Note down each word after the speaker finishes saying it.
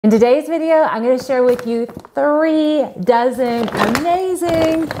In today's video, I'm going to share with you 3 dozen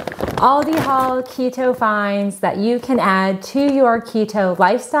amazing Aldi Haul keto finds that you can add to your keto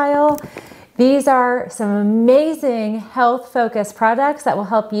lifestyle. These are some amazing health-focused products that will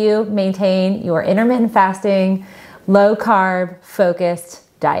help you maintain your intermittent fasting, low-carb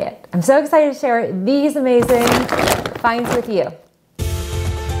focused diet. I'm so excited to share these amazing finds with you.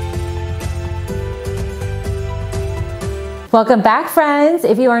 Welcome back, friends.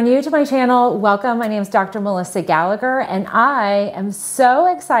 If you are new to my channel, welcome. My name is Dr. Melissa Gallagher, and I am so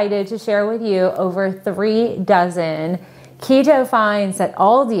excited to share with you over 3 dozen keto finds at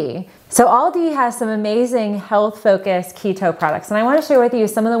Aldi. So Aldi has some amazing health-focused keto products, and I want to share with you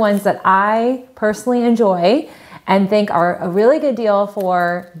some of the ones that I personally enjoy and think are a really good deal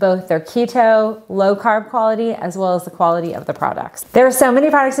for both their keto, low-carb quality, as well as the quality of the products. There are so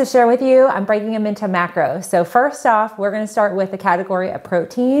many products to share with you. I'm breaking them into macros. So first off, we're going to start with the category of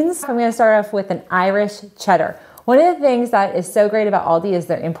proteins. I'm going to start off with an Irish cheddar. One of the things that is so great about Aldi is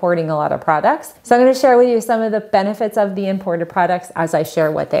they're importing a lot of products. So I'm going to share with you some of the benefits of the imported products as I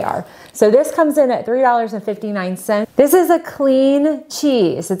share what they are. So this comes in at $3.59. This is a clean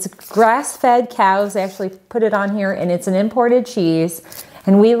cheese. It's grass-fed cows. They actually put it on here, and it's an imported cheese.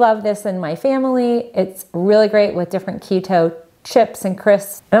 And we love this in my family. It's really great with different keto chips and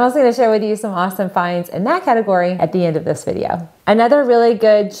crisps. And I'm also going to share with you some awesome finds in that category at the end of this video. Another really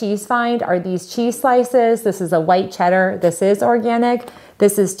good cheese find are these cheese slices. This is a white cheddar. This is organic.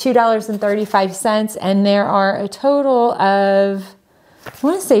 This is $2.35, and there are a total of, I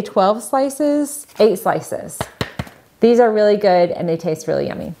want to say 12 slices, 8 slices. These are really good and they taste really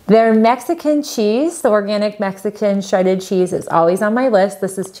yummy. Their Mexican cheese, the organic Mexican shredded cheese, is always on my list.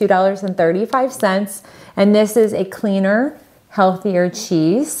 This is $2.35, and this is a cleaner, healthier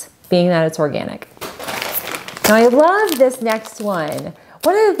cheese, being that it's organic. Now I love this next one.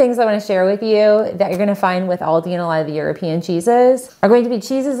 One of the things I want to share with you that you're going to find with Aldi and a lot of the European cheeses are going to be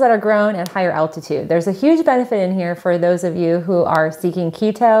cheeses that are grown at higher altitude. There's a huge benefit in here for those of you who are seeking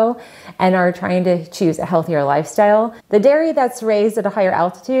keto and are trying to choose a healthier lifestyle. The dairy that's raised at a higher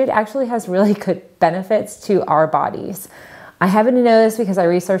altitude actually has really good benefits to our bodies. I happen to know this because I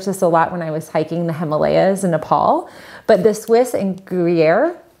researched this a lot when I was hiking the Himalayas in Nepal, but the Swiss and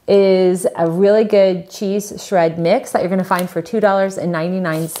Gruyere is a really good cheese shred mix that you're going to find for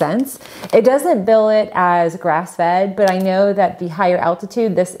 $2.99. It doesn't bill it as grass-fed, but I know that the higher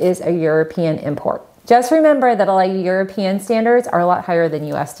altitude, this is a European import. Just remember that a lot of European standards are a lot higher than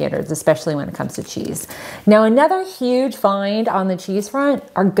US standards, especially when it comes to cheese. Now, another huge find on the cheese front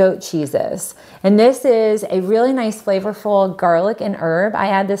are goat cheeses. And this is a really nice flavorful garlic and herb. I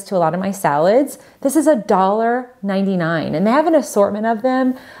add this to a lot of my salads. This is $1.99, and they have an assortment of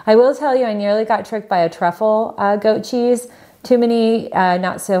them. I will tell you, I nearly got tricked by a truffle goat cheese. Too many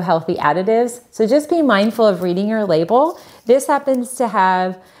not so healthy additives. So just be mindful of reading your label. This happens to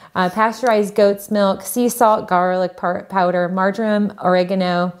have pasteurized goat's milk, sea salt, garlic powder, marjoram,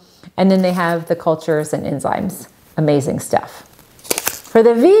 oregano, and then they have the cultures and enzymes. Amazing stuff. For the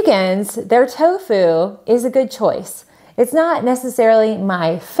vegans, their tofu is a good choice. It's not necessarily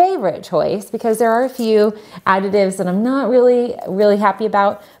my favorite choice because there are a few additives that I'm not really happy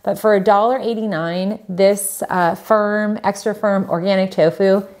about, but for $1.89, this extra firm organic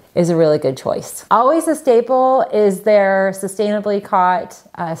tofu is a really good choice. Always a staple is their sustainably caught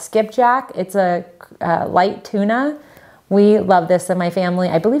skipjack. It's a light tuna. We love this in my family.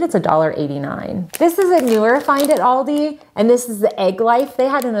 I believe it's $1.89. This is a newer find at Aldi, and this is the Egglife. They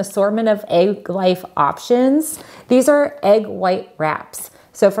had an assortment of Egglife options. These are egg white wraps.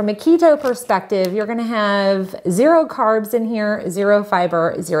 So from a keto perspective, you're gonna have 0 carbs in here, 0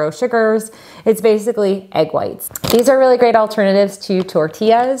 fiber, 0 sugars. It's basically egg whites. These are really great alternatives to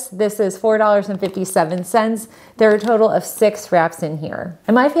tortillas. This is $4.57. There are a total of 6 wraps in here.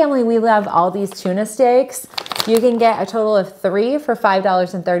 In my family, we love Aldi's tuna steaks. You can get a total of 3 for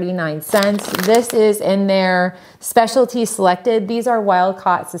 $5.39. This is in their specialty selected. These are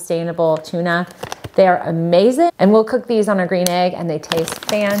wild-caught sustainable tuna. They are amazing, and we'll cook these on a green egg, and they taste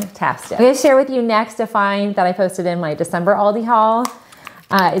fantastic. I'm going to share with you next a find that I posted in my December Aldi haul.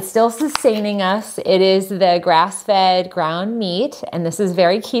 It's still sustaining us. It is the grass-fed ground meat, and this is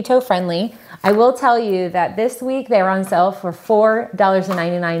very keto-friendly. I will tell you that this week they were on sale for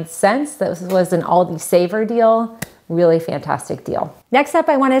 $4.99. This was an Aldi Savor deal. Really fantastic deal. Next up,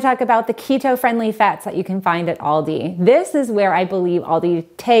 I want to talk about the keto-friendly fats that you can find at Aldi. This is where I believe Aldi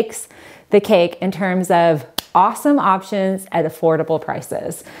takes the cake in terms of awesome options at affordable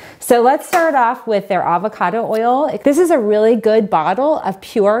prices. So let's start off with their avocado oil. This is a really good bottle of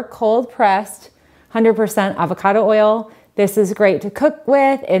pure cold pressed 100% avocado oil. This is great to cook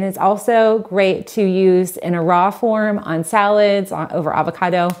with, and it's also great to use in a raw form on salads, over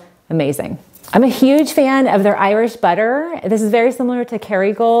avocado. Amazing. I'm a huge fan of their Irish butter. This is very similar to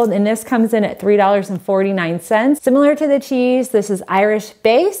Kerrygold, and this comes in at $3.49. Similar to the cheese, this is Irish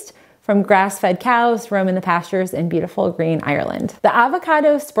based from grass-fed cows roaming the pastures in beautiful green Ireland. The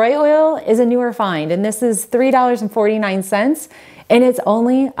avocado spray oil is a newer find, and this is $3.49, and it's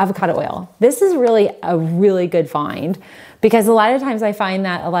only avocado oil. This is really a really good find because a lot of times I find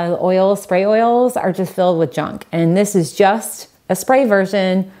that a lot of the oils, spray oils, are just filled with junk, and this is just a spray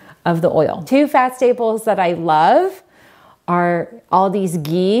version of the oil. Two fat staples that I love are Aldi's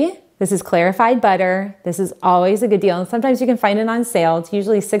ghee. This is clarified butter. This is always a good deal, and sometimes you can find it on sale. It's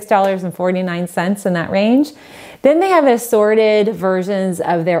usually $6.49 in that range. Then they have assorted versions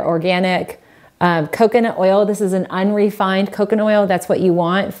of their organic coconut oil. This is an unrefined coconut oil. That's what you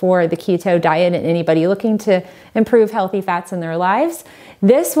want for the keto diet and anybody looking to improve healthy fats in their lives.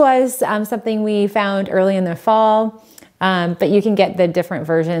 This was something we found early in the fall. But you can get the different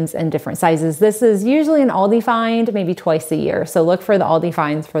versions and different sizes. This is usually an Aldi find, maybe twice a year. So look for the Aldi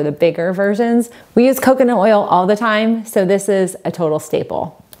finds for the bigger versions. We use coconut oil all the time, so this is a total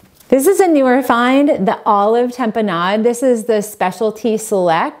staple. This is a newer find, the olive tamponade. This is the specialty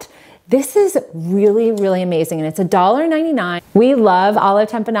select. This is really, really amazing, and it's $1.99. We love olive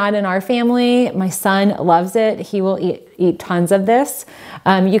tamponade in our family. My son loves it. He will eat tons of this.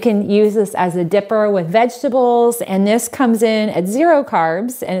 You can use this as a dipper with vegetables, and this comes in at 0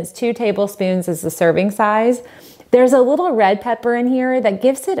 carbs, and it's 2 tablespoons is the serving size. There's a little red pepper in here that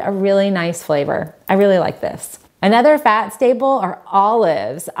gives it a really nice flavor. I really like this. Another fat staple are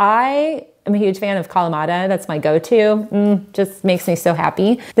olives. I'm a huge fan of Kalamata. That's my go-to. Just makes me so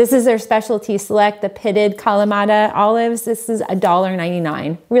happy. This is their specialty select, the pitted Kalamata olives. This is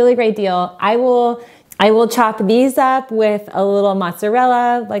 $1.99. Really great deal. I will chop these up with a little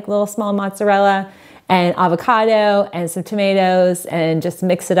mozzarella, like little small mozzarella, and avocado and some tomatoes, and just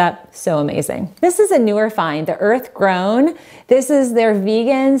mix it up. So amazing. This is a newer find, the Earth Grown. This is their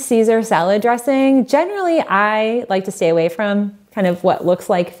vegan Caesar salad dressing. Generally, I like to stay away from kind of what looks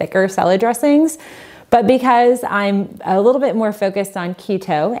like thicker salad dressings. But because I'm a little bit more focused on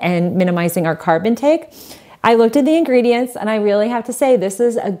keto and minimizing our carb intake, I looked at the ingredients, and I really have to say this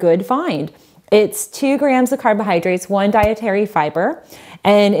is a good find. It's 2 grams of carbohydrates, 1 dietary fiber,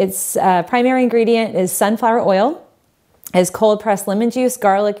 and its primary ingredient is sunflower oil, is cold pressed lemon juice,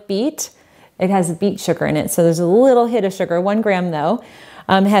 garlic, beet. It has beet sugar in it, so there's a little hit of sugar, 1 gram though.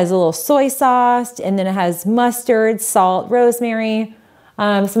 It has a little soy sauce, and then it has mustard, salt, rosemary,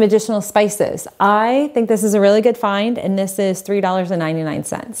 some additional spices. I think this is a really good find, and this is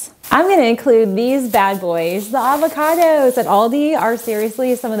 $3.99. I'm gonna include these bad boys. The avocados at Aldi are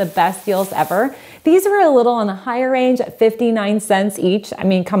seriously some of the best deals ever. These are a little on the higher range at 59 cents each. I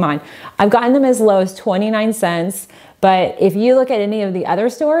mean, come on. I've gotten them as low as 29 cents. But if you look at any of the other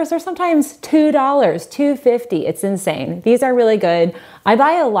stores, they're sometimes $2, $2.50. It's insane. These are really good. I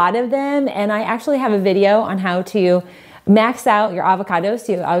buy a lot of them, and I actually have a video on how to max out your avocados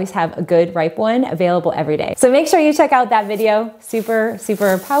so you always have a good ripe one available every day. So make sure you check out that video. Super,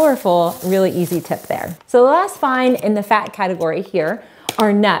 super powerful, really easy tip there. So the last find in the fat category here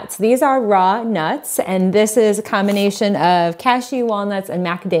are nuts. These are raw nuts, and this is a combination of cashew, walnuts, and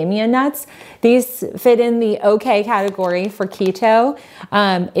macadamia nuts. These fit in the okay category for keto.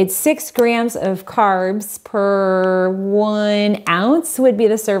 It's 6 grams of carbs per 1 ounce would be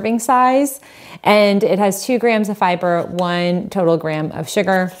the serving size, and it has 2 grams of fiber, 1 total gram of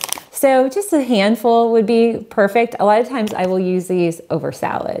sugar. So just a handful would be perfect. A lot of times I will use these over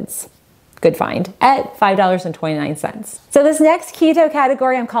salads. Good find at $5.29. So this next keto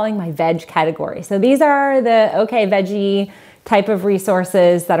category I'm calling my veg category. So these are the okay veggie type of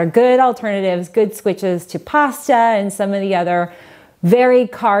resources that are good alternatives, good switches to pasta and some of the other very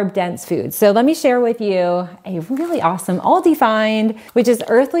carb dense foods. So let me share with you a really awesome Aldi find, which is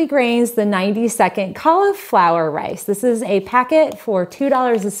Earthly Grains, the 90-second cauliflower rice. This is a packet for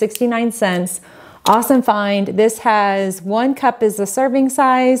 $2.69. Awesome find. This has 1 cup is the serving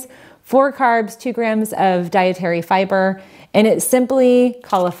size, 4 carbs, 2 grams of dietary fiber, and it's simply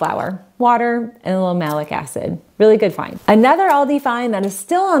cauliflower, water, and a little malic acid. Really good find. Another Aldi find that is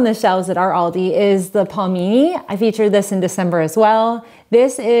still on the shelves at our Aldi is the palmini. I featured this in December as well.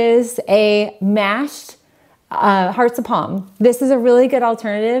 This is a mashed hearts of palm. This is a really good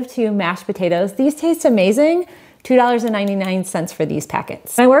alternative to mashed potatoes. These taste amazing. $2.99 for these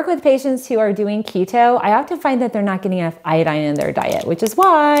packets. When I work with patients who are doing keto, I often find that they're not getting enough iodine in their diet, which is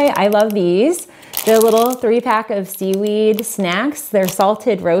why I love these. The little 3-pack of seaweed snacks. They're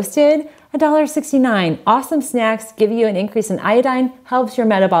salted, roasted. $1.69. Awesome snacks, give you an increase in iodine, helps your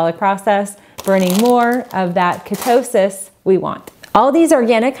metabolic process, burning more of that ketosis we want. Aldi's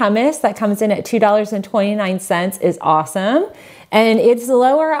organic hummus that comes in at $2.29 is awesome. And it's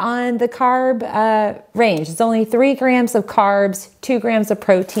lower on the carb range. It's only 3 grams of carbs, 2 grams of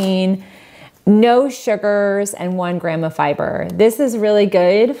protein, no sugars, and 1 gram of fiber. This is really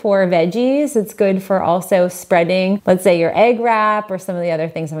good for veggies. It's good for also spreading, let's say, your egg wrap or some of the other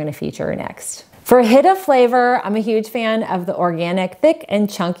things I'm going to feature next. For a hit of flavor, I'm a huge fan of the organic thick and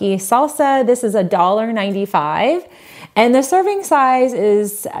chunky salsa. This is $1.95. And the serving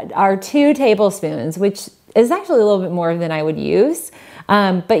size are 2 tablespoons, which is actually a little bit more than I would use.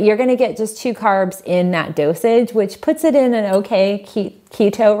 But you're gonna get just 2 carbs in that dosage, which puts it in an okay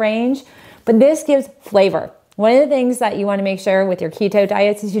keto range. But this gives flavor. One of the things that you wanna make sure with your keto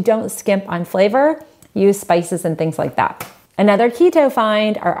diets is you don't skimp on flavor, use spices and things like that. Another keto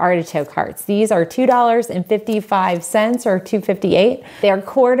find are artichoke hearts. These are $2.55 or $2.58. They're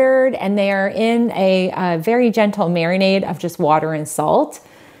quartered and they are in a very gentle marinade of just water and salt.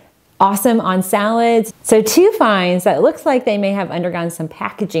 Awesome on salads. So 2 finds that looks like they may have undergone some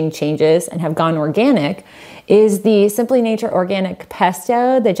packaging changes and have gone organic is the Simply Nature Organic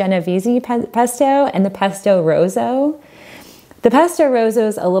Pesto, the Genovese Pesto, and the Pesto Rosso. The Pesto Rosso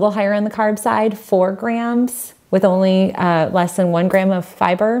is a little higher on the carb side, 4 grams. With only less than 1 gram of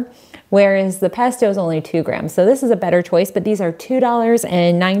fiber, whereas the pesto is only 2 grams. So this is a better choice, but these are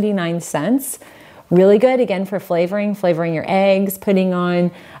 $2.99. Really good, again, for flavoring your eggs, putting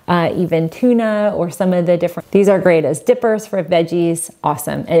on even tuna or some of the different, these are great as dippers for veggies,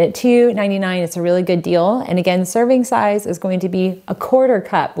 awesome. And at $2.99, it's a really good deal. And again, serving size is going to be a 1/4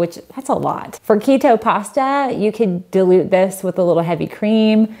 cup, which that's a lot. For keto pasta, you could dilute this with a little heavy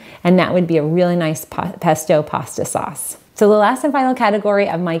cream, and that would be a really nice pesto pasta sauce. So the last and final category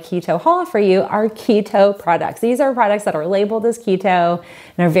of my keto haul for you are keto products. These are products that are labeled as keto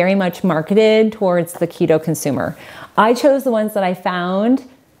and are very much marketed towards the keto consumer. I chose the ones that I found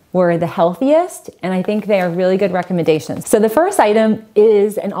were the healthiest, and I think they are really good recommendations. So the first item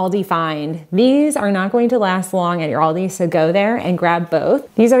is an Aldi find. These are not going to last long at your Aldi, so go there and grab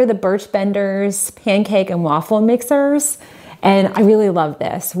both. These are the Birch Benders pancake and waffle mixers. And I really love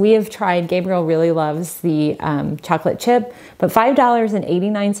this. We have tried, Gabriel really loves the chocolate chip, but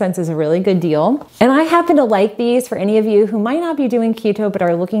 $5.89 is a really good deal. And I happen to like these for any of you who might not be doing keto but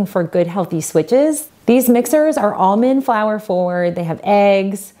are looking for good healthy switches. These mixers are almond flour forward. They have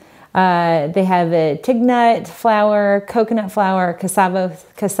eggs. They have a tignut flour, coconut flour,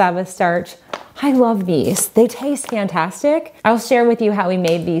 cassava starch. I love these. They taste fantastic. I'll share with you how we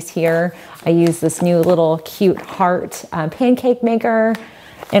made these here. I use this new little cute heart pancake maker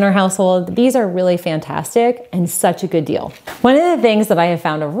in our household. These are really fantastic and such a good deal. One of the things that I have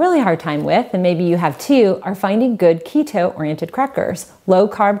found a really hard time with, and maybe you have too, are finding good keto-oriented crackers,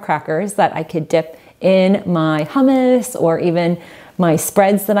 low-carb crackers that I could dip in my hummus or even my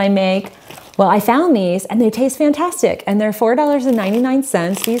spreads that I make. Well, I found these and they taste fantastic, and they're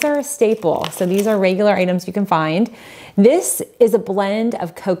 $4.99. These are a staple. So these are regular items you can find. This is a blend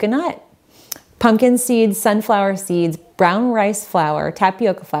of coconut, pumpkin seeds, sunflower seeds, brown rice flour,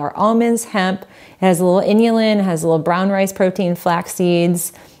 tapioca flour, almonds, hemp. It has a little inulin, it has a little brown rice protein, flax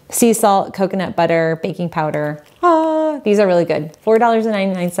seeds, sea salt, coconut butter, baking powder. These are really good.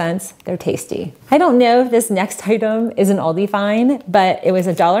 $4.99. They're tasty. I don't know if this next item is an Aldi find, but it was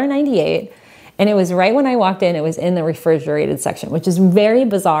 $1.98. And it was right when I walked in, it was in the refrigerated section, which is very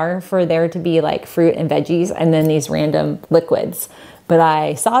bizarre for there to be like fruit and veggies and then these random liquids. But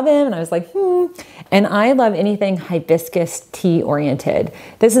I saw them and I was like, And I love anything hibiscus tea oriented.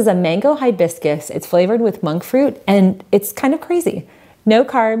 This is a mango hibiscus. It's flavored with monk fruit and it's kind of crazy. No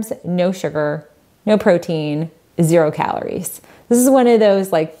carbs, no sugar, no protein, 0 calories. This is one of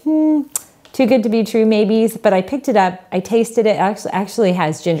those like, too good to be true maybes, but I picked it up, I tasted it, it actually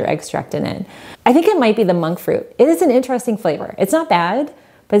has ginger extract in it. I think it might be the monk fruit. It is an interesting flavor. It's not bad,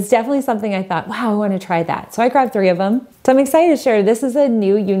 but it's definitely something I thought, wow, I want to try that. So I grabbed 3 of them. So I'm excited to share this is a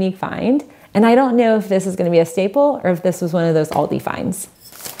new unique find, and I don't know if this is going to be a staple or if this was one of those Aldi finds.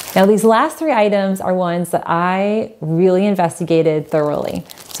 Now these last 3 items are ones that I really investigated thoroughly.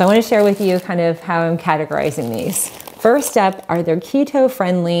 So I want to share with you kind of how I'm categorizing these. First up are their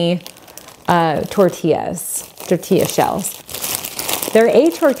keto-friendly tortilla shells. They're A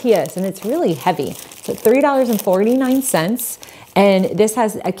tortillas and it's really heavy. So $3.49, and this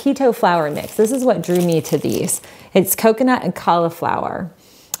has a keto flour mix. This is what drew me to these. It's coconut and cauliflower.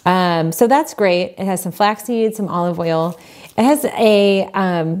 So that's great. It has some flax seeds, some olive oil. It has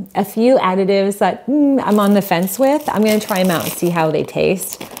a few additives that I'm on the fence with. I'm going to try them out and see how they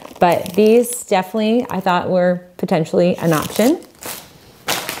taste. but these definitely I thought were potentially an option.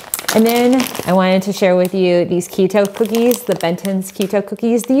 And then I wanted to share with you these keto cookies, the Benton's keto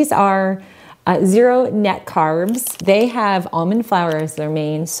cookies. These are 0 net carbs. They have almond flour as their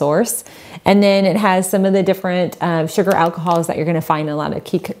main source. And then it has some of the different sugar alcohols that you're gonna find in a lot of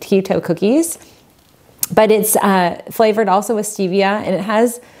keto cookies. But it's flavored also with stevia, and it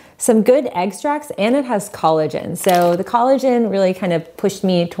has some good extracts, and it has collagen. So the collagen really kind of pushed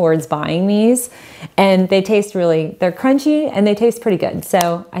me towards buying these, and they taste really, they're crunchy and they taste pretty good.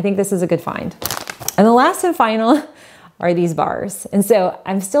 So I think this is a good find. And the last and final are these bars. And so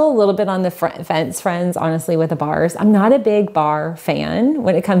I'm still a little bit on the fence, friends, honestly, with the bars. I'm not a big bar fan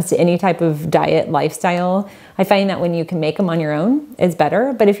when it comes to any type of diet lifestyle. I find that when you can make them on your own, it's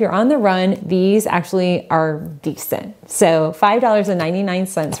better. But if you're on the run, these actually are decent. So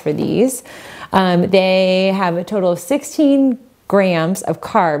 $5.99 for these. They have a total of 16 grams of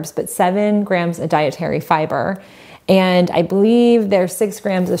carbs, but 7 grams of dietary fiber. And I believe there's 6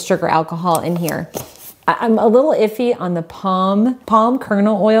 grams of sugar alcohol in here. I'm a little iffy on the palm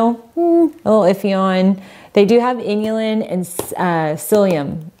kernel oil, a little iffy on. They do have inulin and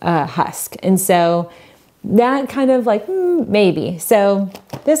psyllium husk. And so that kind of like, maybe. So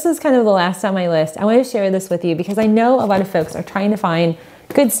this is kind of the last on my list. I want to share this with you because I know a lot of folks are trying to find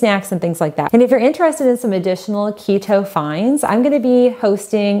good snacks and things like that. And if you're interested in some additional keto finds, I'm going to be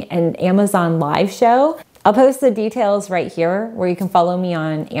hosting an Amazon live show. I'll post the details right here where you can follow me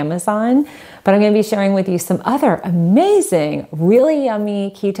on Amazon, but I'm going to be sharing with you some other amazing, really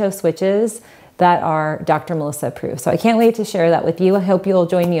yummy keto switches that are Dr. Melissa approved. So I can't wait to share that with you. I hope you'll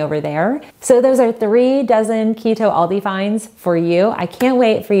join me over there. So those are 3 dozen keto Aldi finds for you. I can't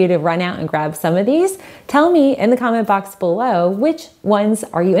wait for you to run out and grab some of these. Tell me in the comment box below, which ones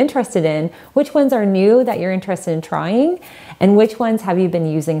are you interested in? Which ones are new that you're interested in trying? And which ones have you been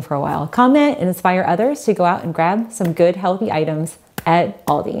using for a while? Comment and inspire others to go out and grab some good, healthy items at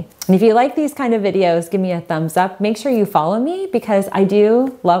Aldi. And if you like these kind of videos, give me a thumbs up. Make sure you follow me because I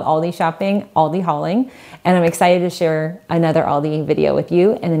do love Aldi shopping, Aldi hauling, and I'm excited to share another Aldi video with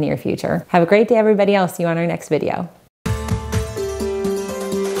you in the near future. Have a great day, everybody. I'll see you on our next video.